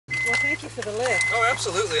thank you for the lift. Oh,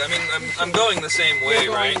 absolutely. I mean, I'm going the same way,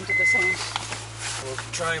 You're right? going into the same. We'll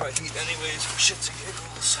try my feet anyways for shits and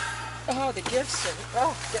giggles. Oh, the gifts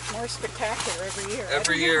get more spectacular every year.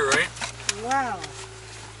 Every year, right? Wow.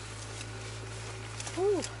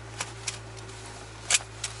 Whew.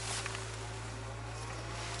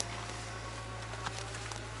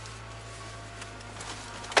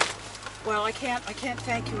 Well, I can't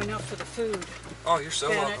thank you enough for the food. Oh, you're so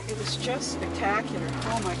Bennett. welcome. It was just spectacular.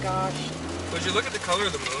 Oh my gosh. Would you look at the color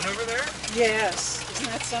of the moon over there? Yes.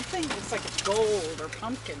 Isn't that something? It's like it's gold or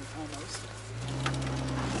pumpkin almost.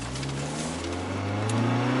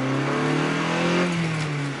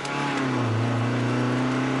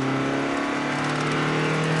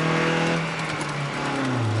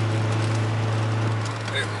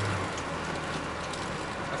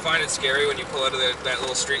 I find it scary when you pull out of that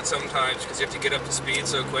little street sometimes because you have to get up to speed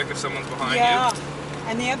so quick if someone's behind you. Yeah,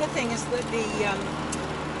 and the other thing is that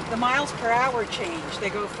the miles per hour change. They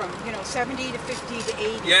go from 70 to 50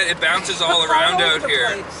 to 80. Yeah, it bounces all around out here.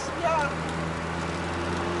 Place. Yeah.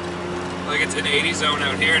 Like it's an 80 zone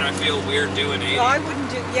out here, and I feel weird doing 80. Well, I wouldn't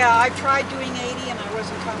do. Yeah, I've tried doing 80 and I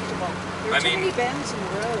wasn't comfortable. There are too many bends in the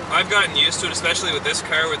road. I've gotten used to it, especially with this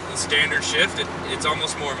car with the standard shift. It's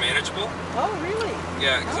almost more manageable. Oh, really?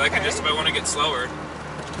 Yeah, because I can just, if I want to get slower,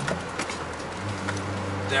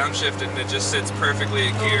 downshift it and it just sits perfectly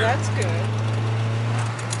in gear. Oh, that's good.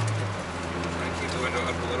 I keep the window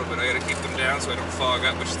up a little bit. I got to keep them down so I don't fog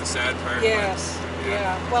up, which is the sad part. Yes. But,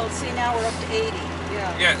 yeah. Well, see, now we're up to 80.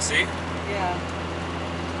 Yeah. Yeah. See. Yeah.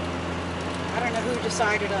 I don't know who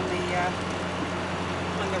decided on the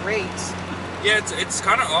rates. Yeah, it's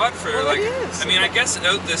kind of odd for Well, like. it is. I mean, I guess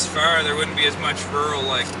out this far there wouldn't be as much rural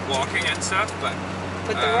like walking and stuff, but.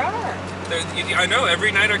 But there are. I know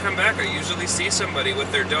every night I come back, I usually see somebody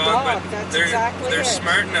with their dog, but that's they're exactly they're it.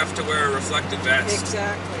 smart enough to wear a reflective vest.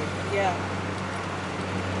 Exactly. Yeah.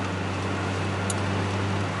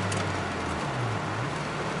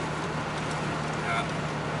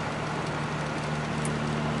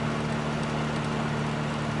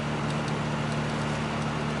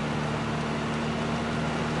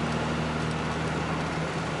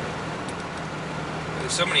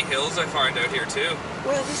 There's so many hills I find out here too.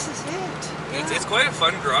 Well, this is it. Yeah. It's quite a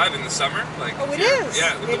fun drive in the summer. Like, oh, it is.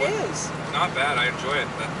 Yeah, it is. Not bad. I enjoy it.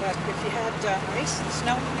 But if you had ice and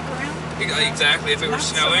snow on the ground. Exactly. If it were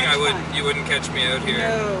snowing, so you wouldn't catch me out here.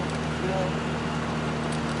 No. No.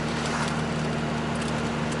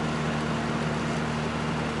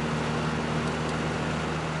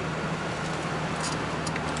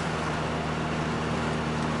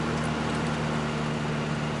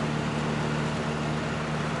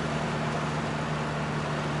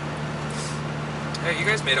 Hey, you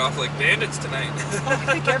guys made off like bandits tonight. I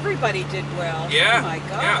think everybody did well. Yeah. Oh my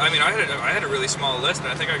God. Yeah. I mean, I had a really small list, and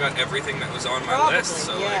I think I got everything that was on my list.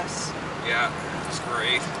 So yes. Like, yeah, it's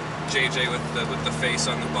great. JJ with the face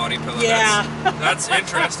on the body pillow. Yeah. That's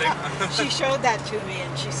interesting. She showed that to me,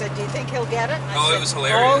 and she said, "Do you think he'll get it?" It was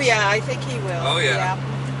hilarious. Oh yeah, I think he will. Oh yeah.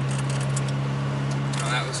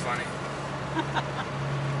 Oh, that was funny.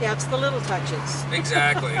 Yeah, it's the little touches.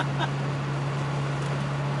 Exactly.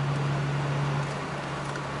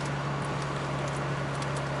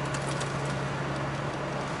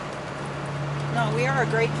 No, we are a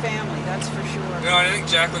great family, that's for sure. No, I think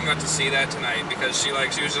Jacqueline got to see that tonight because she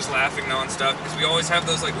was just laughing nonstop because we always have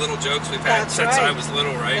those like little jokes we've had since I was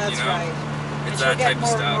little, right? That's right. It's and that type of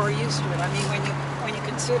stuff. She'll get more and more used to it. I mean, when you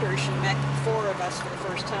consider she met 4 of us for the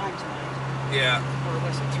first time tonight. Yeah. Or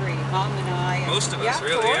was it 3? Mom and I. And, most of us,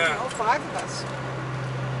 really, 4, yeah. No, 5 of us.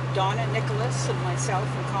 Donna, Nicholas, and myself,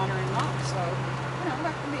 and Connor and Mom. So,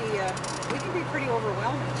 that can be. We can be pretty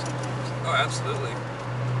overwhelming sometimes. Oh, absolutely.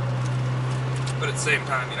 But at the same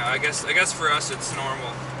time, I guess for us it's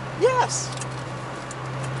normal. Yes.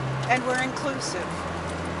 And we're inclusive.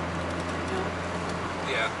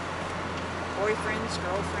 Yeah. Boyfriends,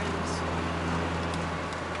 girlfriends.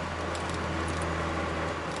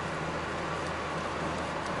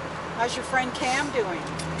 How's your friend Cam doing?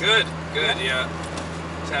 Good, yeah.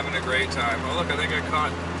 He's having a great time. Oh look, I think I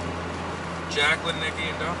caught Jacqueline, Nikki,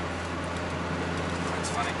 and Don. That's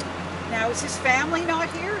funny. Now, is his family not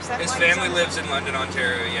here? Is that his why family lives in London,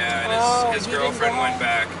 Ontario, yeah, and his girlfriend went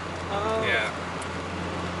back. Oh. Yeah.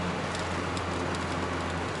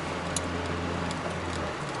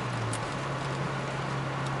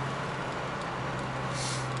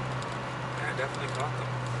 I definitely caught them.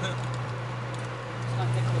 It's not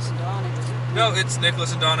Nicholas and Donna, is it? No, it's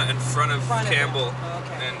Nicholas and Donna in front of Campbell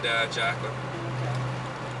okay. and Jacqueline. Okay.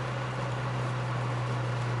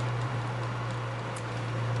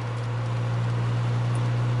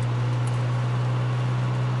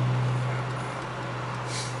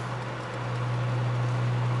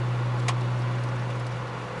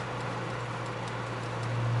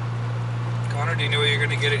 Connor, do you know what you're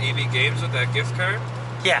going to get at EB Games with that gift card?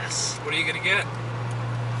 Yes. What are you going to get?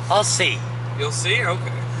 I'll see. You'll see?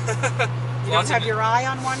 Okay. You don't have your eye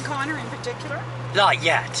on one, Connor, in particular? Not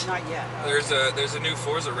yet. Not yet. There's a new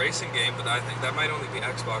Forza racing game, but I think that might only be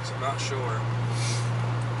Xbox. I'm not sure.